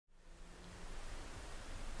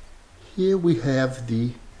Here we have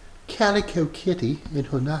the calico kitty in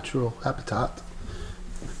her natural habitat,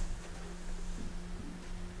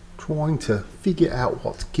 trying to figure out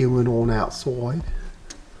what's going on outside.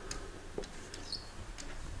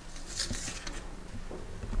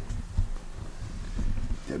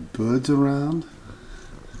 There are birds around.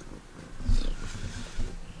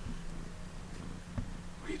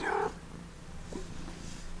 What are you doing?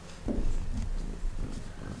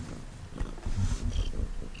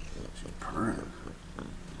 She's purring.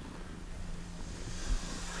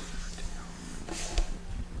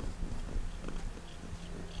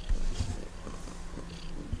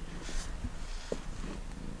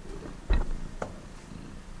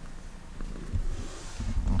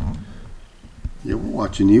 Yeah, we're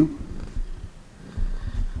watching you.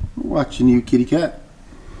 We're watching you, kitty cat.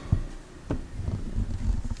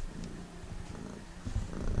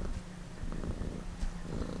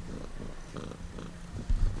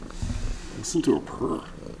 Listen to her purr.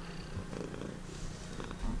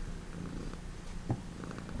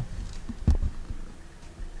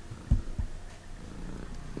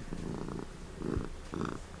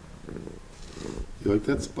 You like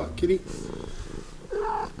that spot, kitty?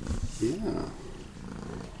 Yeah.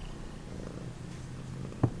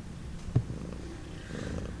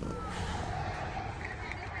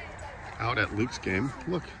 Out at Luke's game,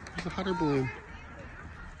 look, there's a hot air balloon.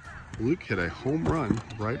 Luke hit a home run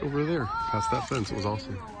right over there, past that fence. It was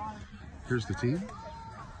awesome. Here's the team.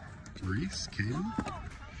 Reese, Caden.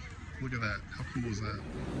 Look at that. How cool is that?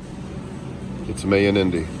 It's May and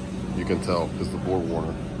Indy. You can tell because the board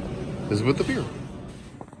warner is with the beer.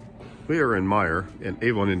 We are in Meijer in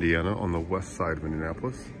Avon, Indiana, on the west side of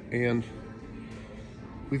Indianapolis, and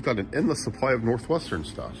we've got an endless supply of Northwestern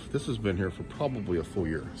stuff. This has been here for probably a full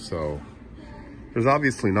year, so there's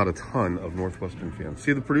obviously not a ton of Northwestern fans.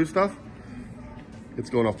 See the Purdue stuff? It's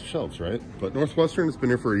going off the shelves, right? But Northwestern has been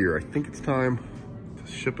here for a year. I think it's time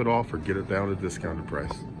to ship it off or get it down to a discounted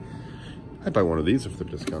price. I'd buy one of these if they're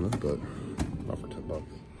discounted, but not for $10.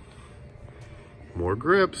 More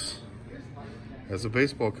grips. As a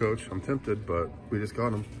baseball coach, I'm tempted, but we just got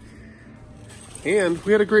them. And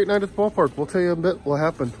we had a great night at the ballpark. We'll tell you a bit what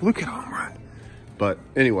happened. Look at home run. But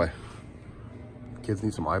anyway, kids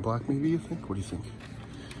need some eye black, maybe, you think? What do you think?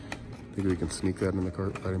 Think we can sneak that in the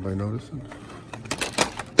cart without anybody noticing?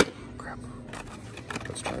 Crap.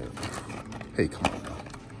 Let's try it. Hey, come on now.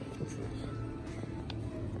 What's this?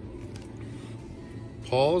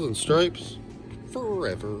 Paws and stripes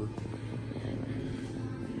forever.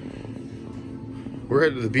 We're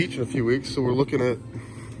headed to the beach in a few weeks, so we're looking at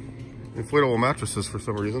inflatable mattresses for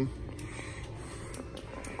some reason.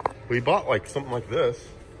 We bought like something like this,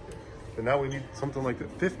 and now we need something like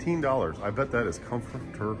that. $15. I bet that is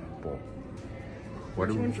comfortable. What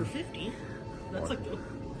do we one for 50? That's like the...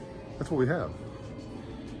 That's what we have.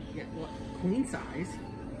 Yeah, what? Queen size.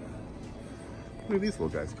 Look at these little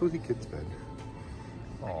guys. Cozy kids bed.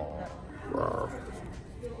 Aww.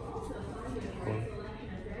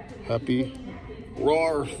 Happy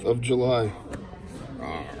Roarth of July.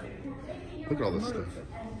 Look at all this stuff.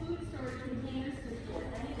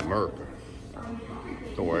 America.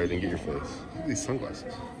 Don't worry, I didn't get your face. Look at these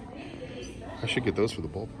sunglasses. I should get those for the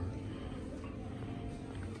ballpark.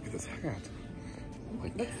 Look at this hat.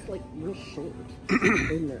 That's like real short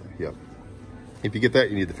in there. Yep. If you get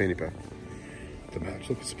that, you need the fanny pack to match.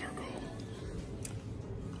 Look at sparkle.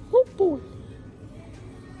 Oh boy.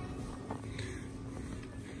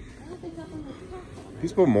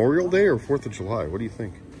 These Memorial Day or 4th of July? What do you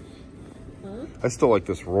think? Huh? I still like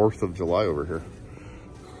this 4th of July over here.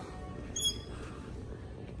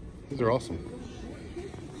 These are awesome.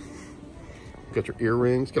 Got your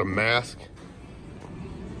earrings, got a mask.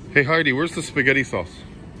 Hey Heidi, where's the spaghetti sauce?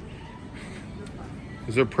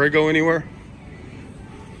 Is there Prego anywhere?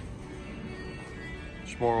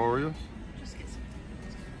 More Oreos?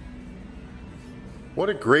 What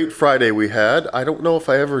a great Friday we had. I don't know if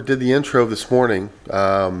I ever did the intro this morning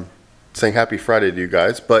saying happy Friday to you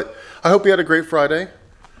guys, but I hope you had a great Friday.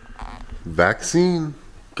 Vaccine.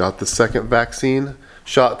 Got the second vaccine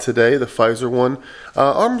shot today, the Pfizer one.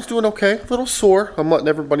 Arm's doing okay, a little sore. I'm letting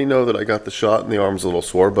everybody know that I got the shot and the arm's a little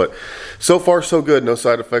sore, but so far so good. No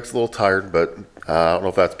side effects, a little tired, but I don't know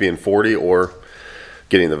if that's being 40 or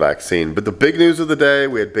getting the vaccine. But the big news of the day,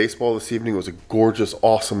 we had baseball this evening. It was a gorgeous,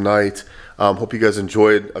 awesome night. Hope you guys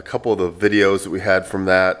enjoyed a couple of the videos that we had from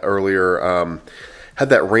that earlier. Had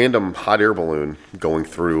that random hot air balloon going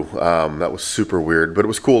through. That was super weird, but it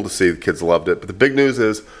was cool to see. The kids loved it. But the big news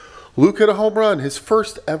is Luke hit a home run, his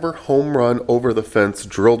first ever home run over the fence,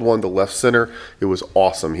 drilled one to left center. It was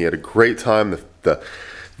awesome. He had a great time. The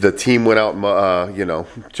The team went out and, you know,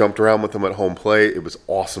 jumped around with them at home plate. It was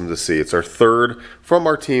awesome to see. It's our third from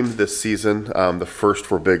our team this season, the first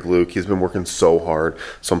for Big Luke. He's been working so hard.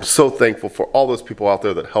 So I'm so thankful for all those people out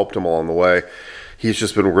there that helped him along the way. He's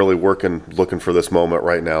just been really looking for this moment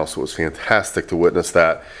right now. So it was fantastic to witness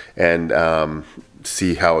that and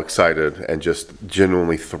see how excited and just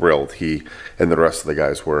genuinely thrilled he and the rest of the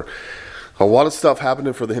guys were. A lot of stuff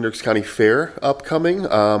happening for the Hendricks County Fair upcoming.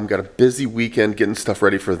 Got a busy weekend getting stuff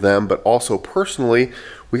ready for them, but also personally,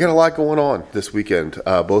 we got a lot going on this weekend.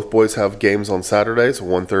 Both boys have games on Saturdays,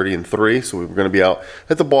 1:30 and 3, so we're going to be out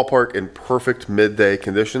at the ballpark in perfect midday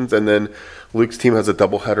conditions, and then Luke's team has a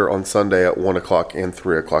doubleheader on Sunday at 1 o'clock and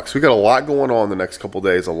 3 o'clock. So we got a lot going on the next couple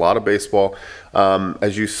days, a lot of baseball.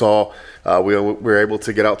 As you saw, we were able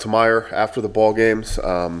to get out to Meijer after the ball games.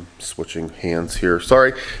 Switching hands here,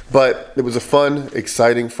 sorry. But it was a fun,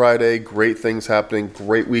 exciting Friday, great things happening,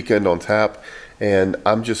 great weekend on tap. And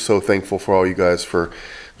I'm just so thankful for all you guys for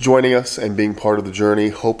joining us and being part of the journey.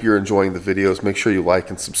 Hope you're enjoying the videos. Make sure you like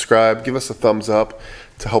and subscribe. Give us a thumbs up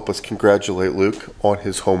to help us congratulate Luke on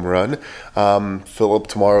his home run. Philip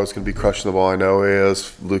tomorrow is going to be crushing the ball. I know he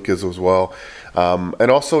is. Luke is as well. And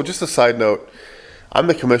also, just a side note, I'm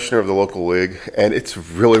the commissioner of the local league, and it's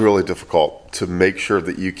really, really difficult to make sure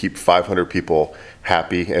that you keep 500 people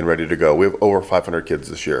happy and ready to go. We have over 500 kids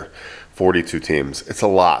this year, 42 teams. It's a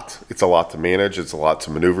lot. It's a lot to manage. It's a lot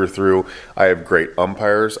to maneuver through. I have great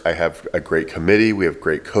umpires. I have a great committee. We have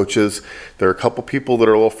great coaches. There are a couple people that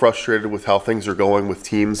are a little frustrated with how things are going with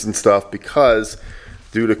teams and stuff because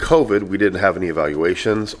due to COVID, we didn't have any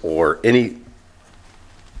evaluations or any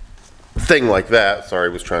thing like that. Sorry,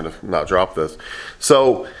 I was trying to not drop this.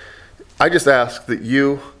 So I just ask that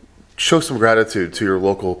you show some gratitude to your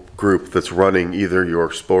local group that's running either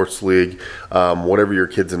your sports league, whatever your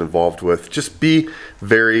kid's involved with. Just be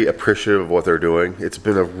very appreciative of what they're doing. It's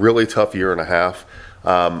been a really tough year and a half.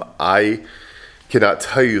 I cannot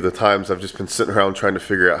tell you the times I've just been sitting around trying to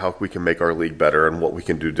figure out how we can make our league better and what we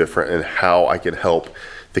can do different and how I can help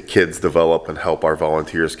the kids develop and help our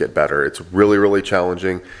volunteers get better. It's really, really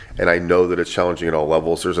challenging, and I know that it's challenging at all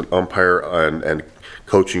levels. There's an umpire and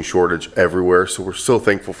coaching shortage everywhere, so we're so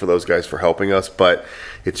thankful for those guys for helping us, but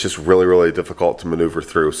it's just really, really difficult to maneuver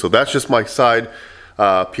through. So that's just my side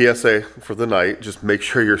PSA for the night. Just make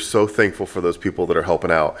sure you're so thankful for those people that are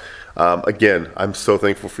helping out. Again, I'm so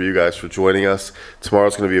thankful for you guys for joining us.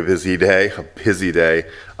 Tomorrow's going to be a busy day.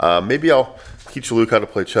 Maybe I'll teach Luke how to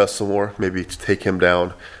play chess some more, maybe take him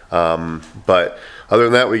down. But other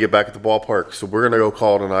than that, we get back at the ballpark. So we're going to go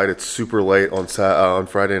call tonight. It's super late on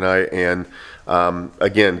Friday night. And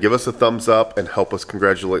again, give us a thumbs up and help us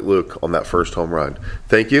congratulate Luke on that first home run.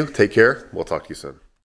 Thank you. Take care. We'll talk to you soon.